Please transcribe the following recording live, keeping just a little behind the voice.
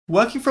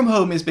Working from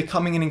home is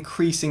becoming an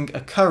increasing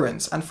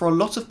occurrence, and for a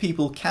lot of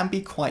people can be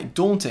quite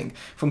daunting,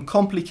 from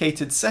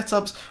complicated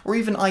setups or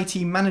even IT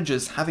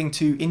managers having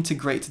to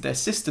integrate their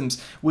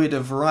systems with a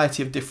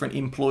variety of different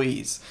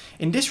employees.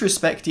 In this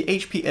respect, the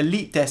HP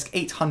EliteDesk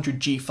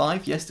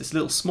 800G5, yes, this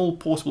little small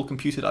portable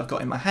computer that I've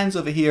got in my hands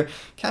over here,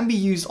 can be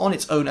used on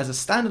its own as a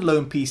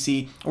standalone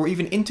PC or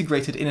even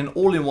integrated in an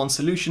all-in-one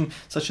solution,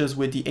 such as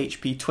with the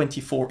HP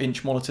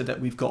 24-inch monitor that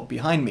we've got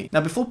behind me.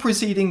 Now, before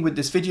proceeding with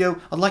this video,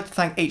 I'd like to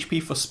thank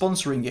HP for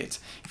sponsoring it.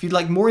 If you'd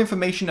like more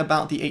information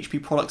about the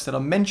HP products that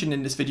are mentioned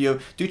in this video,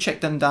 do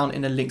check them down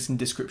in the links in the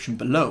description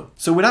below.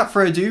 So without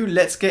further ado,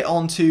 let's get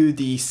on to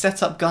the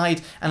setup guide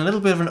and a little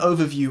bit of an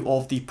overview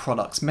of the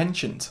products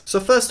mentioned.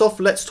 So first off,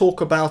 let's talk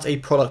about a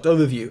product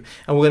overview,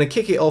 and we're going to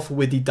kick it off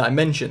with the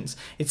dimensions.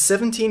 It's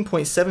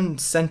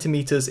 17.7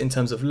 centimeters in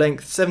terms of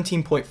length,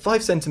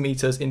 17.5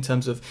 centimeters in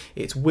terms of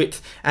its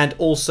width, and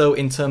also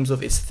in terms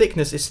of its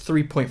thickness, it's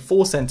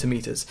 3.4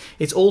 centimeters.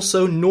 It's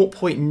also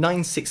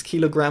 0.96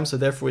 kilograms, so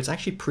therefore it's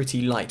actually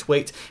pretty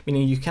lightweight,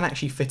 meaning you can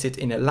actually fit it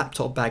in a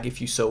laptop bag if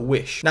you so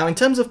wish. Now, in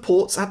terms of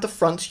ports, at the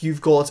front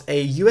you've got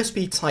a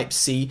USB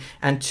Type-C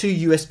and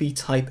two USB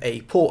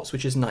Type-A ports,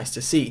 which is nice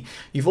to see.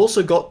 You've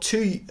also got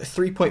two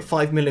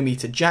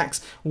 3.5mm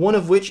jacks, one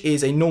of which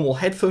is a normal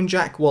headphone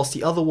jack, whilst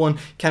the other one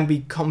can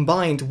be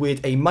combined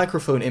with a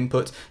microphone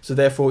input, so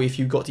therefore if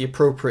you've got the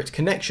appropriate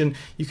connection,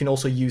 you can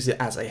also use it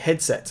as a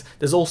headset.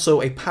 There's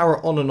also a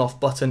power on and off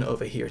button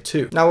over here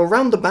too. Now,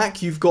 around the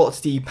back you've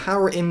got the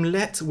power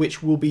inlet,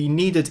 which will be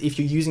needed if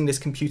you're using this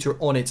computer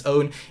on its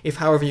own. If,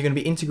 however, you're going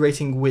to be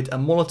integrating with a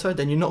monitor,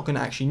 then you're not going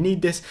to actually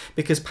need this,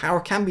 because power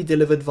can be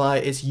delivered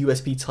via its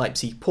USB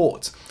Type-C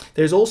port.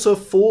 There's also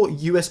 4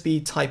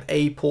 USB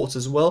Type-A ports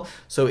as well,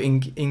 so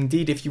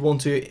indeed if you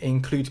want to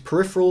include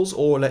peripherals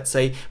or let's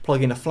say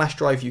plug in a flash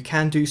drive, you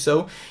can do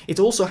so. It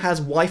also has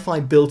Wi-Fi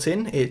built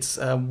in, it's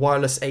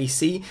wireless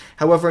AC.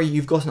 However,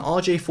 you've got an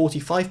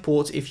RJ45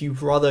 port if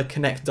you'd rather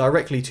connect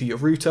directly to your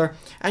router,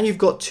 and you've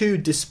got 2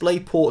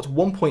 DisplayPort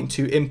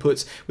 1.2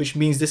 inputs, which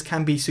means this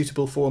can be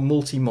suitable for a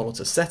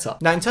multi-monitor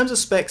setup. Now, in terms of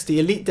specs, the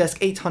EliteDesk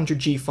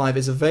 800G5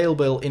 is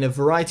available in a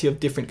variety of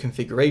different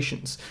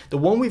configurations. The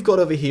one we've got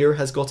over here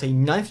has got a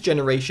 9th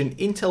generation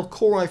Intel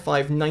Core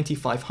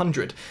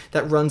i5-9500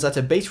 that runs at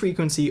a base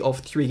frequency of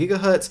 3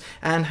 GHz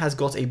and has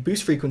got a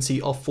boost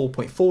frequency of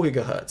 4.4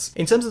 GHz.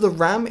 In terms of the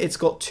RAM, it's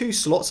got 2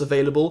 slots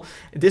available.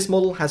 This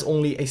model has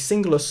only a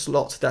singular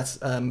slot that's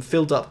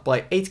filled up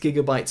by 8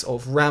 GB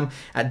of RAM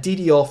at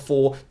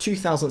DDR4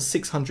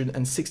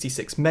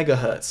 2666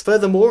 MHz.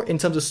 Furthermore, in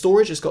terms of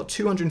storage, it's got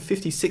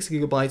 256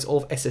 GB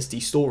of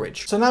SSD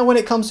storage. So now when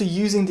it comes to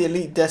using the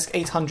EliteDesk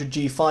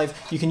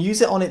 800G5, you can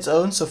use it on its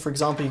own. So for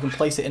example, you can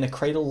place it in a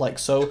cradle like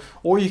so,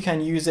 or you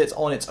can use it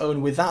on its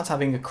own without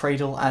having a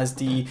cradle, as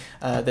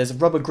there's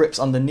rubber grips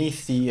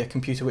underneath the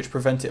computer which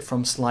prevent it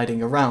from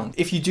sliding around.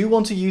 If you do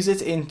want to use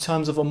it in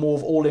terms of a more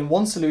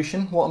all-in-one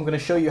solution, what I'm going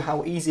to show you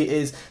how easy it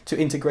is to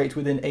integrate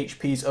within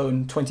HP's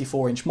own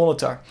 24-inch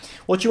monitor.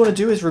 What you want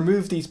to do is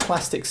remove these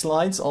plastic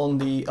slides on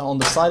the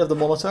side of the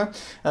monitor.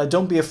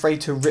 Don't be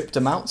afraid to rip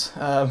them out,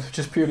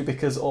 just purely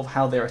because of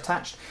how they're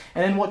attached.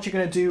 And then what you're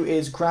going to do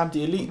is grab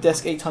the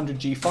EliteDesk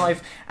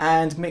 800G5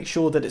 and make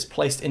sure that it's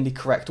placed in the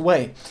correct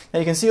way. Now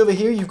you can see over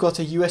here you've got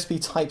a USB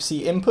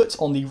Type-C input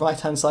on the right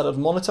hand side of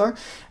the monitor,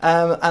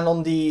 and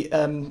on the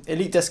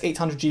EliteDesk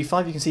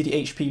 800G5 you can see the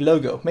HP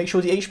logo. Make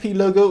sure the HP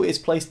logo is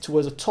placed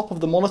towards the top of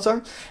the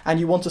monitor, and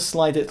you want to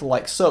slide it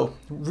like so.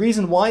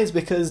 Reason why is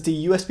because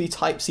the USB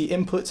Type-C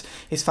input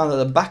is found at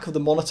the back of the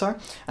monitor,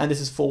 and this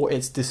is for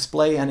its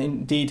display and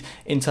indeed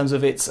in terms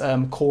of its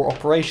core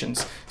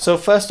operations. So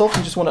first off,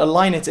 you just want to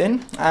align it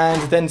in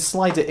and then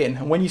slide it in,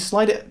 and when you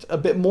slide it a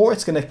bit more,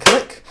 it's going to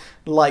click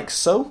like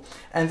so,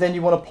 and then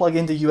you want to plug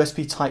in the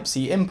USB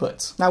Type-C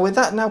input. Now with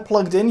that now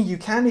plugged in, you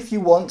can, if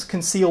you want,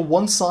 conceal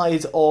one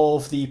side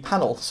of the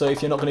panel, so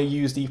if you're not going to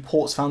use the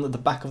ports found at the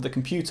back of the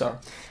computer.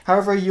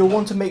 However, you'll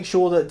want to make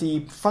sure that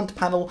the front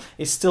panel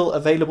is still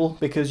available,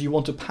 because you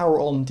want to power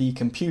on the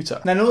computer.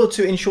 Now, in order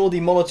to ensure the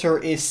monitor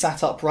is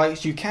sat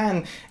upright, you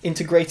can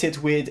integrate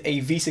it with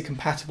a VESA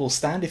compatible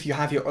stand if you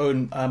have your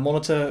own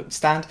monitor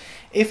stand.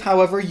 If,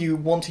 however, you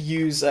want to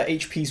use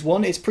HP's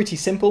one, it's pretty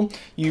simple.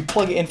 You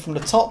plug it in from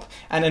the top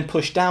and then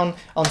push down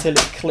until it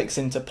clicks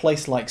into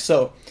place like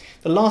so.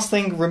 The last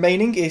thing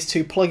remaining is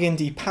to plug in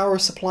the power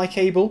supply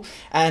cable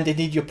and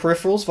indeed your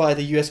peripherals via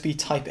the USB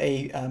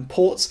Type-A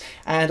ports,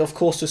 and of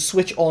course to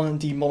switch on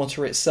the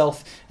monitor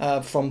itself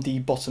from the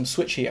bottom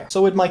switch here.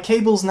 So with my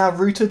cables now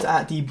routed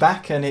at the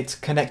back and it's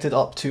connected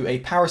up to a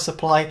power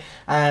supply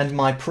and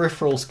my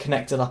peripherals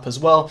connected up as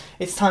well,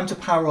 it's time to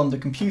power on the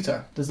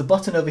computer. There's a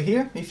button over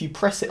here. If you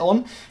press it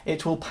on,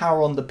 it will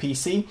power on the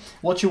PC.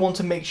 What you want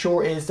to make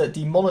sure is that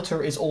the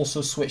monitor is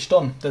also switched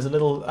on. There's a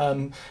little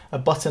a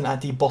button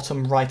at the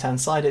bottom right hand hand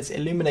side, it's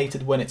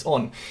illuminated when it's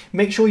on.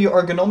 Make sure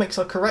your ergonomics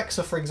are correct.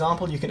 So for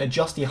example, you can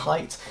adjust the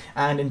height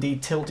and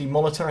indeed tilt the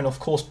monitor, and of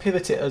course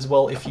pivot it as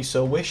well if you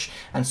so wish,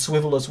 and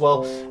swivel as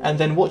well. And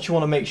then what you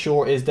want to make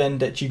sure is then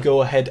that you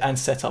go ahead and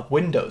set up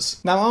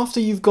Windows. Now after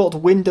you've got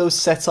Windows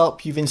set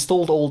up, you've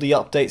installed all the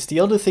updates, the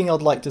other thing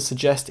I'd like to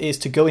suggest is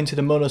to go into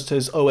the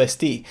monitor's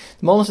OSD.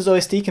 The monitor's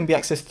OSD can be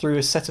accessed through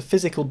a set of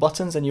physical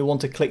buttons, and you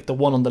want to click the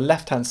one on the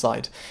left hand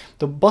side.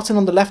 The button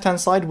on the left hand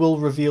side will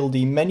reveal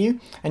the menu,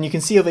 and you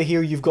can see over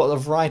here you've got a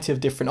variety of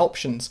different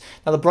options.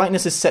 Now the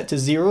brightness is set to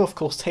 0, of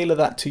course tailor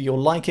that to your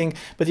liking,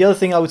 but the other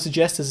thing I would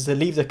suggest is to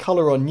leave the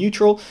color on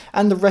neutral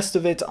and the rest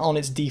of it on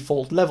its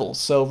default level.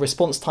 So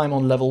response time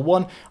on level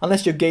 1,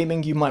 unless you're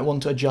gaming you might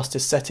want to adjust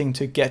this setting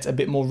to get a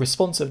bit more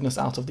responsiveness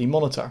out of the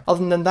monitor.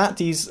 Other than that,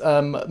 these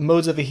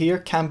modes over here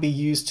can be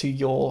used to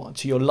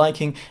your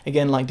liking.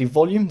 Again, like the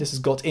volume, this has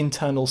got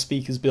internal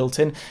speakers built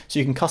in, so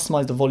you can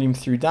customize the volume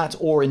through that,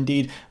 or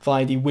indeed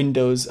via the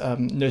Windows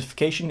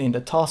notification in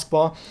the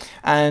taskbar.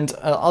 And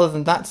other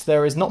than that,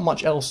 there is not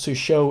much else to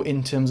show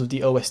in terms of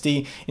the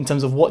OSD, in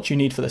terms of what you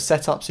need for the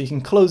setup, so you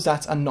can close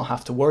that and not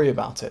have to worry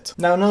about it.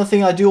 Now another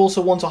thing I do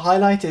also want to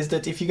highlight is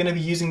that if you're going to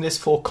be using this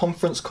for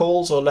conference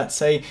calls, or let's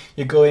say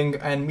you're going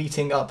and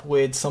meeting up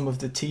with some of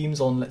the teams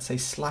on, let's say,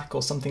 Slack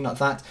or something like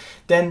that,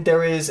 then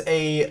there is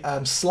a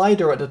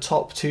slider at the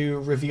top to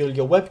reveal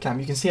your webcam.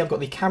 You can see I've got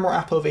the camera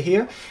app over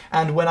here,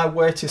 and when I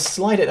were to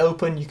slide it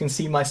open, you can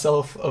see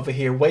myself over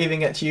here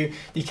waving at you.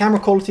 The camera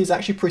quality is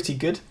actually pretty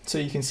good, so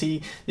you can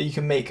see that you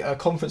can make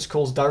conference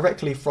calls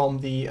directly from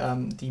the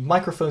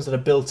microphones that are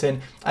built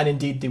in, and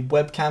indeed the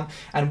webcam.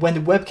 And when the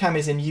webcam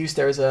is in use,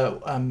 there is a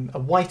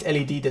white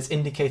LED that's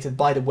indicated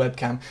by the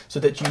webcam, so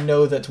that you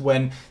know that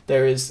when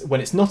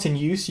it's not in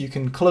use, you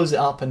can close it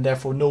up and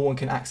therefore no one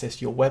can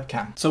access your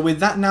webcam. So with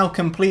that now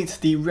complete,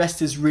 the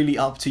rest is really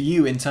up to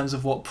you in terms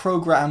of what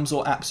programs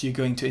or apps you're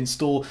going to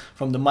install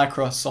from the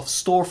Microsoft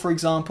Store, for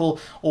example,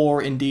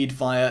 or indeed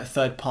via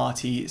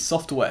third-party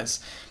softwares.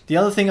 The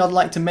other thing I'd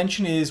like to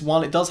mention is,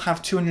 while it does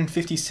have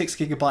 256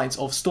 gigabytes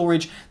of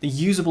storage, the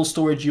usable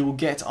storage you will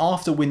get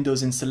after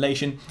Windows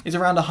installation is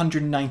around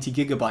 190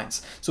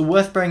 gigabytes. So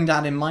worth bearing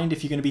that in mind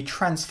if you're going to be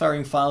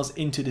transferring files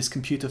into this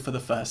computer for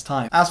the first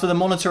time. As for the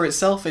monitor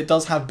itself, it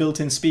does have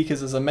built-in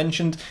speakers, as I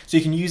mentioned, so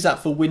you can use that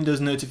for Windows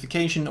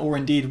notification or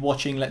indeed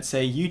watching, let's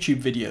say,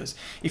 YouTube videos.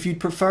 If you'd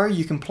prefer,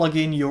 you can plug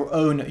in your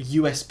own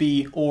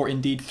USB or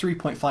indeed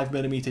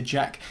 3.5mm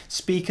jack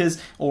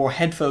speakers or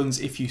headphones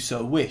if you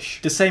so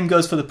wish. The same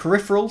goes for the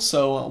peripherals,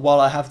 so while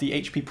I have the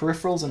HP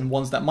peripherals and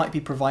ones that might be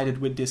provided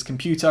with this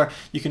computer,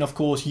 you can of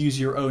course use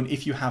your own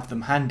if you have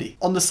them handy.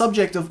 On the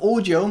subject of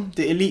audio,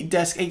 the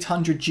EliteDesk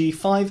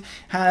 800G5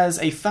 has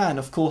a fan,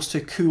 of course, to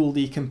cool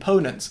the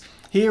components.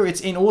 Here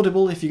it's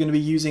inaudible if you're going to be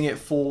using it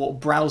for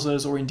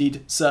browsers or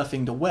indeed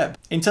surfing the web.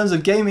 In terms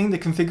of gaming, the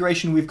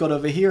configuration we've got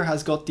over here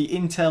has got the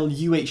Intel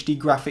UHD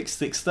graphics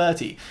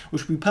 630,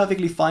 which will be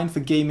perfectly fine for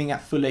gaming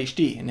at Full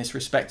HD, in this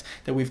respect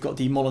that we've got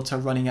the monitor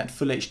running at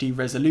Full HD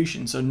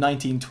resolution, so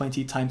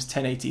 1920 x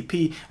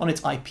 1080p on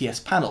its IPS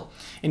panel.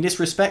 In this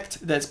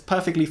respect, that's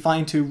perfectly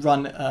fine to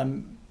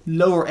run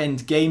lower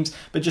end games,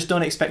 but just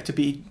don't expect to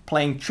be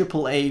playing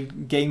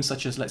AAA games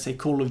such as, let's say,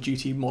 Call of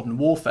Duty Modern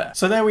Warfare.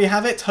 So there we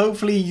have it.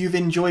 Hopefully you've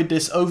enjoyed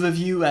this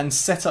overview and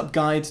setup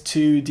guide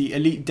to the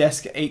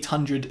EliteDesk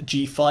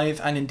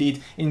 800G5 and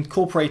indeed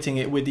incorporating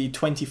it with the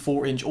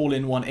 24-inch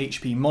all-in-one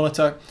HP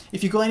monitor.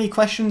 If you've got any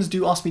questions,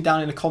 do ask me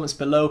down in the comments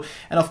below,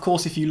 and of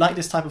course if you like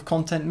this type of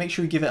content, make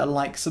sure you give it a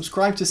like,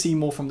 subscribe to see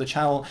more from the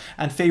channel,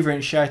 and favourite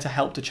and share to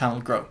help the channel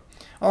grow.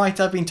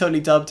 Alright, I've been Totally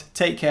Dubbed,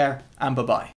 take care and bye bye.